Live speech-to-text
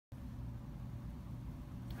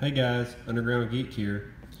Hey guys, Underground Geek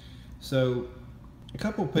here. So, a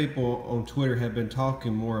couple people on Twitter have been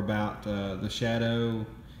talking more about the Shadow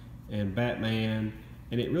and Batman,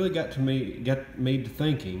 and it really got me to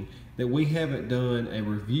thinking that we haven't done a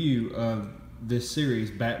review of this series,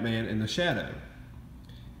 Batman and the Shadow.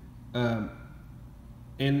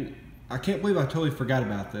 And I can't believe I totally forgot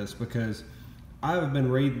about this because I've been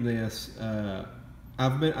reading this.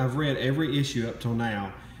 I've read every issue up till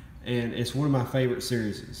now, and it's one of my favorite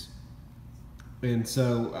series. And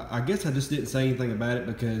so I guess I just didn't say anything about it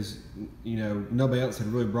because, you know, nobody else had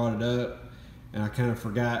really brought it up, and I kind of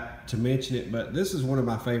forgot to mention it. But this is one of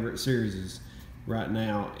my favorite series right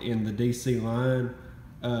now in the DC line.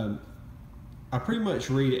 I pretty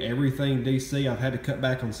much read everything DC. I've had to cut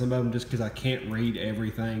back on some of them just because I can't read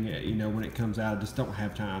everything, you know, when it comes out. I just don't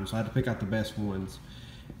have time, so I had to pick out the best ones.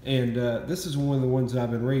 And this is one of the ones that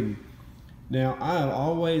I've been reading. Now, I have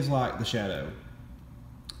always liked the Shadow.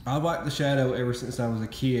 I've liked the Shadow ever since I was a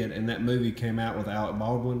kid, and that movie came out with Alec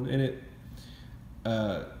Baldwin in it.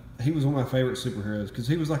 He was one of my favorite superheroes because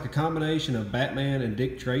he was like a combination of Batman and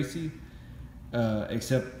Dick Tracy,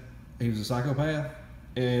 except he was a psychopath.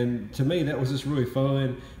 And to me, that was just really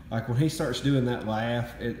fun. Like when he starts doing that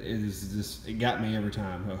laugh, it got me every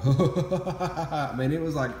time. I mean, it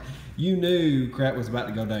was like you knew crap was about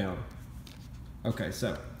to go down. Okay,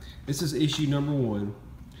 so this is issue number 1.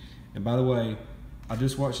 And by the way, I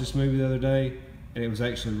just watched this movie the other day, and it was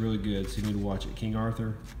actually really good. So you need to watch it, King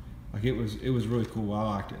Arthur. Like it was really cool. I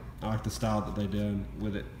liked it. I liked the style that they done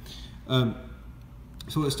with it.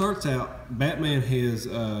 So it starts out, Batman has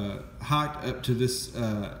hiked up to this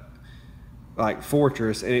like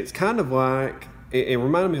fortress, and it's kind of like, it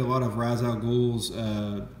reminded me a lot of Ra's al Ghul's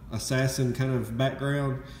assassin kind of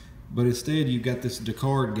background, but instead you've got this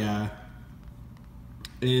Deckard guy,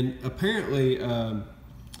 and apparently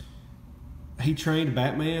he trained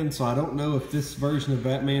Batman, so I don't know if this version of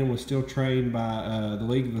Batman was still trained by the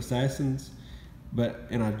League of Assassins,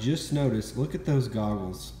 and I just noticed, look at those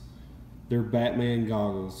goggles. They're Batman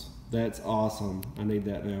goggles. That's awesome. I need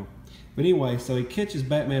that now. But anyway, so he catches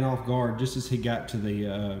Batman off guard just as he got to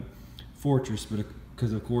the fortress,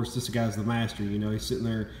 because of course this guy's the master. You know, he's sitting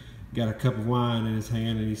there, got a cup of wine in his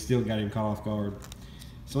hand, and he's still got him caught off guard.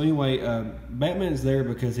 So anyway, Batman's there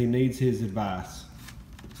because he needs his advice.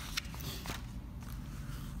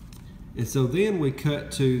 And so then we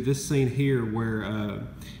cut to this scene here where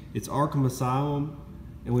it's Arkham Asylum,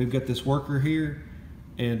 and we've got this worker here.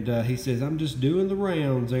 And he says, I'm just doing the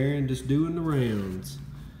rounds, Aaron, just doing the rounds.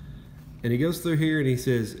 And he goes through here and he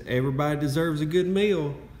says, everybody deserves a good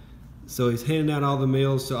meal. So he's handing out all the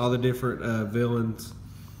meals to all the different villains.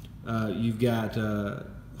 You've got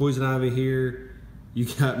Poison Ivy here.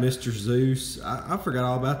 You've got Mr. Zeus. I forgot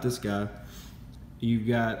all about this guy. You've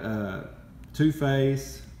got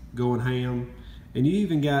Two-Face going ham. And you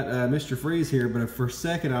even got Mr. Freeze here, but for a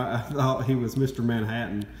second I thought he was Mr.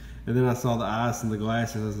 Manhattan. And then I saw the ice and the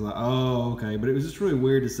glasses. I was like, oh, okay. But it was just really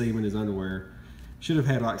weird to see him in his underwear. Should have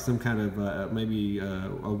had like some kind of maybe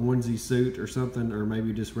a onesie suit or something, or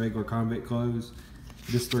maybe just regular convict clothes.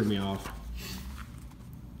 It just threw me off.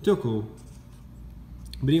 Still cool.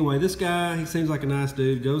 But anyway, this guy, he seems like a nice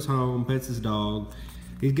dude. Goes home, pets his dog.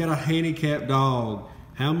 He's got a handicapped dog.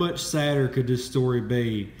 How much sadder could this story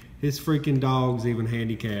be? His freaking dog's even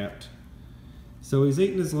handicapped. So he's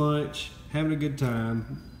eating his lunch, having a good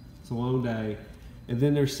time. It's a long day. And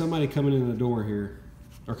then there's somebody coming in the door here,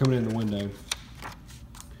 or coming in the window.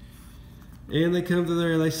 And they come to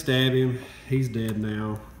there, they stab him. He's dead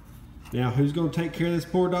now. Now, who's going to take care of this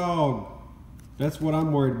poor dog? That's what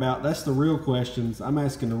I'm worried about. That's the real questions. I'm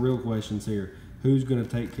asking the real questions here. Who's going to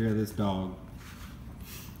take care of this dog?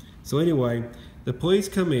 So anyway, the police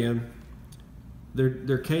come in.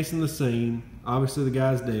 They're casing the scene. Obviously, the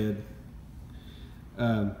guy's dead.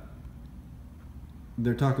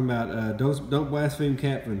 They're talking about don't blaspheme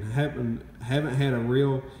Captain. Haven't had a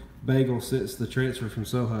real bagel since the transfer from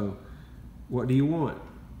Soho. What do you want?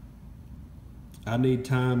 I need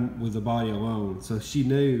time with the body alone. So she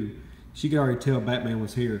knew, she could already tell Batman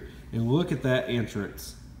was here. And look at that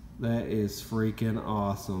entrance. That is freaking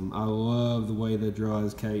awesome. I love the way they draw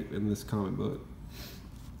his cape in this comic book.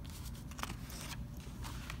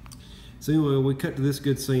 So anyway, we cut to this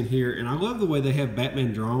good scene here, and I love the way they have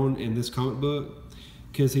Batman drawn in this comic book,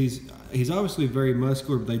 because he's obviously very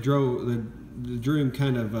muscular, but they drew him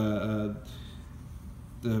kind of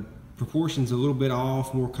the proportions a little bit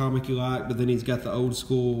off, more comic-y like, but then he's got the old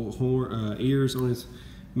school ears on his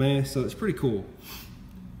mask, so it's pretty cool.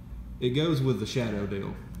 It goes with the Shadow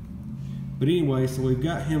deal. But anyway, so we've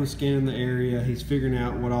got him scanning the area. He's figuring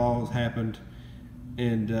out what all has happened.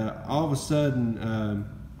 And all of a sudden,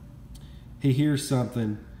 he hears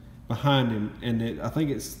something behind him, and I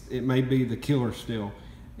think it may be the killer still.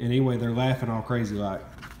 And anyway, they're laughing all crazy like.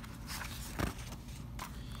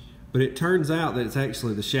 But it turns out that it's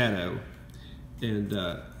actually the Shadow. And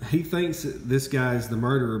he thinks that this guy's the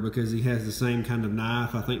murderer because he has the same kind of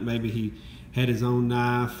knife. I think maybe he had his own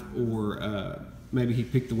knife, or maybe he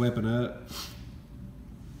picked the weapon up.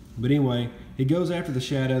 But anyway, he goes after the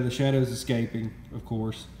Shadow. The Shadow's escaping, of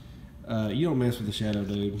course. You don't mess with the Shadow,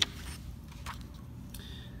 dude.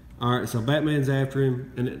 Alright, so Batman's after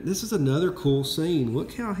him. And this is another cool scene.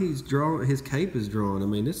 Look how he's drawn, his cape is drawn. I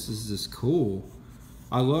mean, this is just cool.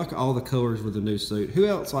 I like all the colors with the new suit. Who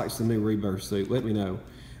else likes the new Rebirth suit? Let me know.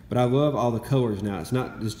 But I love all the colors now. It's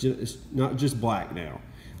not just black now.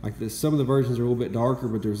 Like some of the versions are a little bit darker,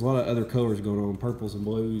 but there's a lot of other colors going on, purples and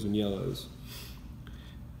blues and yellows.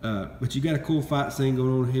 But you got a cool fight scene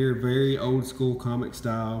going on here, very old school comic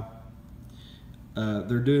style.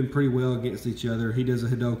 They're doing pretty well against each other. He does a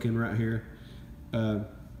Hadouken right here.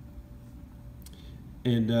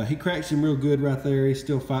 And he cracks him real good right there. He's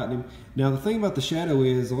still fighting him. Now, the thing about the Shadow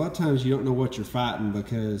is a lot of times you don't know what you're fighting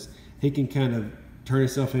because he can kind of turn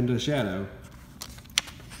himself into a shadow.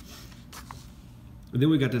 And then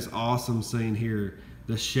we got this awesome scene here.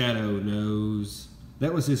 The Shadow knows.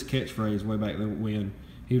 That was his catchphrase way back when.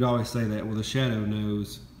 He would always say that. Well, the Shadow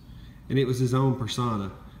knows. And it was his own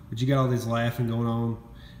persona. But you got all this laughing going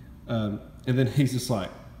on. And then he's just like,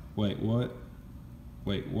 wait, what?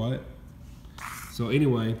 Wait, what? So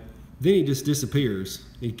anyway, then he just disappears.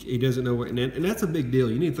 He doesn't know where, and that's a big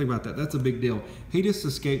deal. You need to think about that. That's a big deal. He just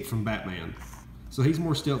escaped from Batman. So he's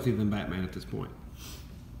more stealthy than Batman at this point.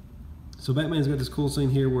 So Batman's got this cool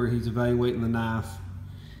scene here where he's evaluating the knife.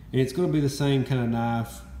 And it's going to be the same kind of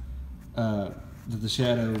knife that the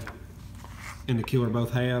Shadow and the killer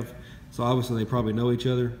both have. So obviously they probably know each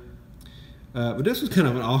other. But this was kind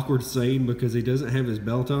of an awkward scene because he doesn't have his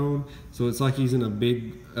belt on. So it's like he's in a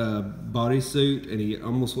big bodysuit and he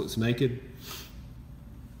almost looks naked.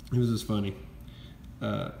 It was just funny.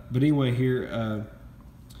 But anyway, here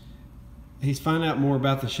he's finding out more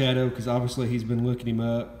about the Shadow because obviously he's been looking him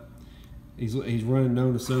up. He's running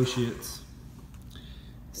known associates.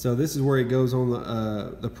 So this is where he goes on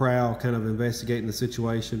the prowl, kind of investigating the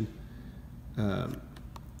situation.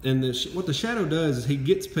 And what the Shadow does is he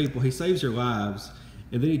gets people, he saves their lives,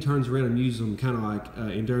 and then he turns around and uses them kind of like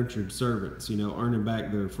indentured servants, you know, earning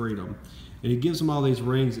back their freedom. And he gives them all these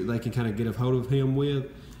rings that they can kind of get a hold of him with.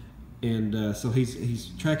 And so he's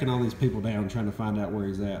tracking all these people down, trying to find out where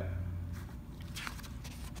he's at.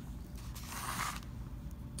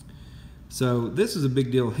 So this is a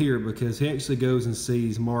big deal here because he actually goes and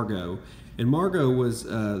sees Margot. And Margot was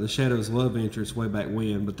the Shadow's love interest way back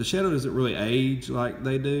when, but the Shadow doesn't really age like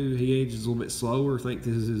they do. He ages a little bit slower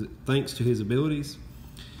thanks to his abilities.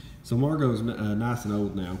 So Margot's nice and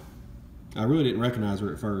old now. I really didn't recognize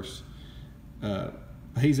her at first.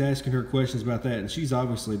 He's asking her questions about that, and she's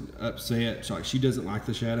obviously upset. She doesn't like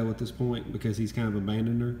the Shadow at this point because he's kind of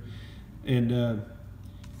abandoned her. And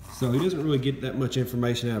so he doesn't really get that much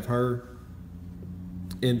information out of her.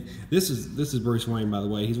 And this is Bruce Wayne, by the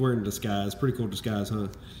way. He's wearing a disguise, pretty cool disguise, huh?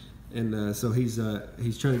 And so he's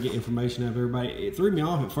trying to get information out of everybody. It threw me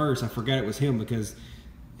off at first. I forgot it was him because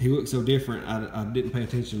he looked so different. I didn't pay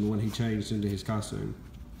attention when he changed into his costume.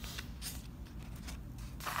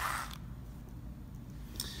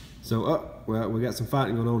 So, well, we got some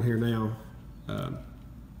fighting going on here now.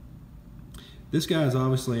 This guy is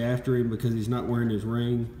obviously after him because he's not wearing his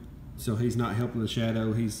ring, so he's not helping the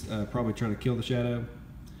Shadow. He's probably trying to kill the Shadow.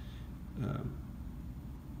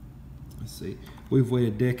 Let's see. We've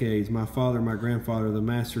waited decades. My father, my grandfather, the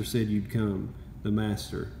Master said you'd come. The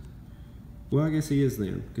Master. Well, I guess he is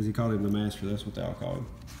then, because he called him the Master. That's what they all call him.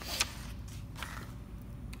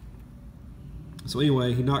 So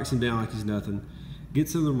anyway, he knocks him down like he's nothing.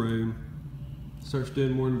 Gets in the room. Starts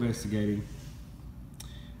doing more investigating.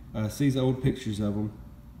 Sees old pictures of him.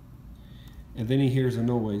 And then he hears a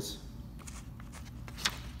noise.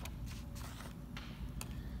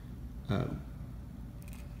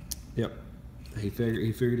 Yep, he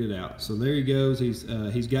figured it out. So there he goes. He's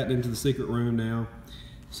gotten into the secret room now.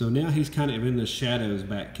 So now he's kind of in the Shadow's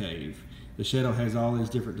back cave. The Shadow has all these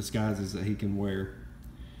different disguises that he can wear.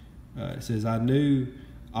 It says, I knew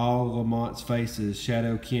all Lamont's faces: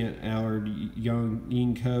 Shadow, Kent, Allard, Young,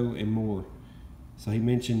 Yinko, and more. So he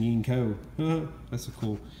mentioned Yinko. That's a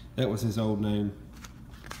cool. That was his old name.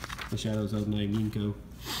 The Shadow's old name, Yinko.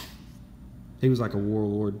 He was like a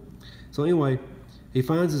warlord. So anyway, he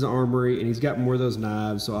finds his armory, and he's got more of those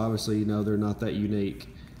knives, so obviously, you know, they're not that unique.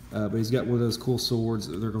 But he's got one of those cool swords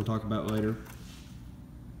that they're going to talk about later.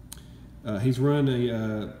 He's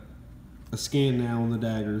run a scan now on the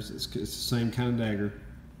daggers. It's the same kind of dagger.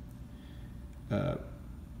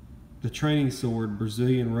 The training sword,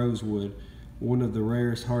 Brazilian rosewood, one of the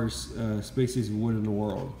rarest, hardest species of wood in the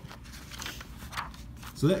world.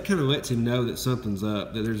 So that kind of lets him know that something's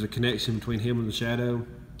up, that there's a connection between him and the shadow.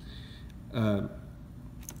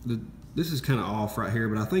 This is kind of off right here,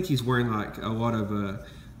 but I think he's wearing like a lot of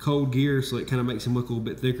cold gear, so it kind of makes him look a little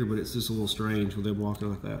bit thicker, but it's just a little strange with him walking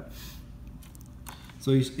like that.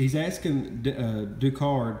 So he's asking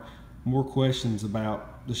Ducard more questions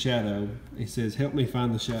about the shadow. He says, help me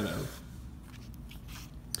find the shadow.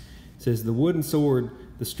 He says, the wooden sword,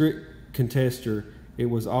 the strict contester, it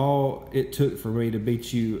was all it took for me to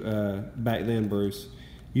beat you back then, Bruce.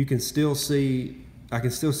 I can still see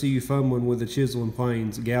you fumbling with the chisel and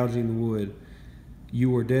planes, gouging the wood. You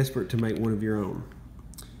were desperate to make one of your own.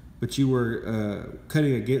 But you were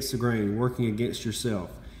cutting against the grain, working against yourself.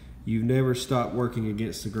 You've never stopped working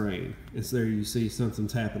against the grain. And so there you see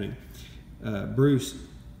something's happening. Bruce,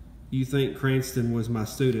 you think Cranston was my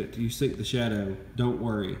student. You seek the shadow. Don't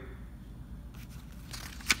worry.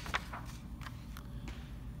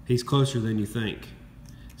 He's closer than you think.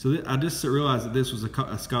 So I just realized that this was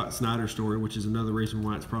a Scott Snyder story, which is another reason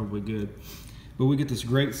why it's probably good. But we get this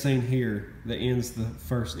great scene here that ends the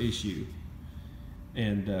first issue.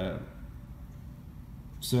 And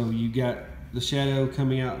so you got the shadow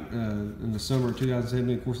coming out in the summer of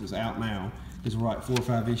 2017. Of course, it's out now because we're like 4 or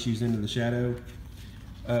 5 issues into the shadow.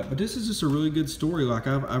 But this is just a really good story. Like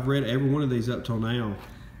I've read every one of these up till now,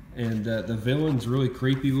 and the villain's really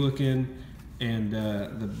creepy looking, and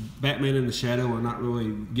the Batman and the Shadow are not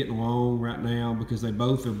really getting along right now because they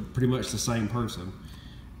both are pretty much the same person.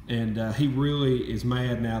 And he really is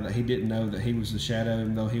mad now that he didn't know that he was the Shadow,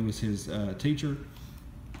 even though he was his teacher.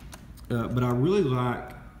 But I really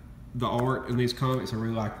like the art in these comics. I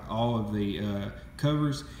really like all of the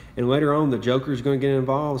covers. And later on, the Joker's going to get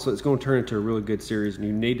involved, so it's going to turn into a really good series, and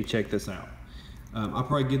you need to check this out. I'll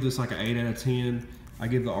probably give this like an 8 out of 10. I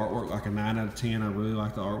give the artwork like a 9 out of 10. I really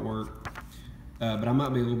like the artwork. But I might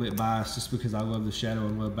be a little bit biased just because I love the Shadow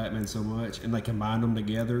and love Batman so much, and they combine them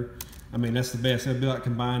together. I mean, that's the best. It'd be like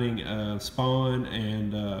combining Spawn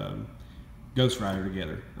and Ghost Rider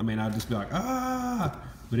together. I mean, I'd just be like, ah!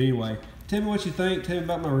 But anyway, tell me what you think. Tell me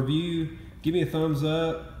about my review. Give me a thumbs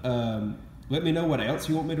up. Let me know what else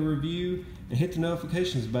you want me to review. And hit the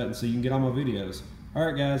notifications button so you can get all my videos.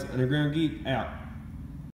 Alright guys, Underground Geek out.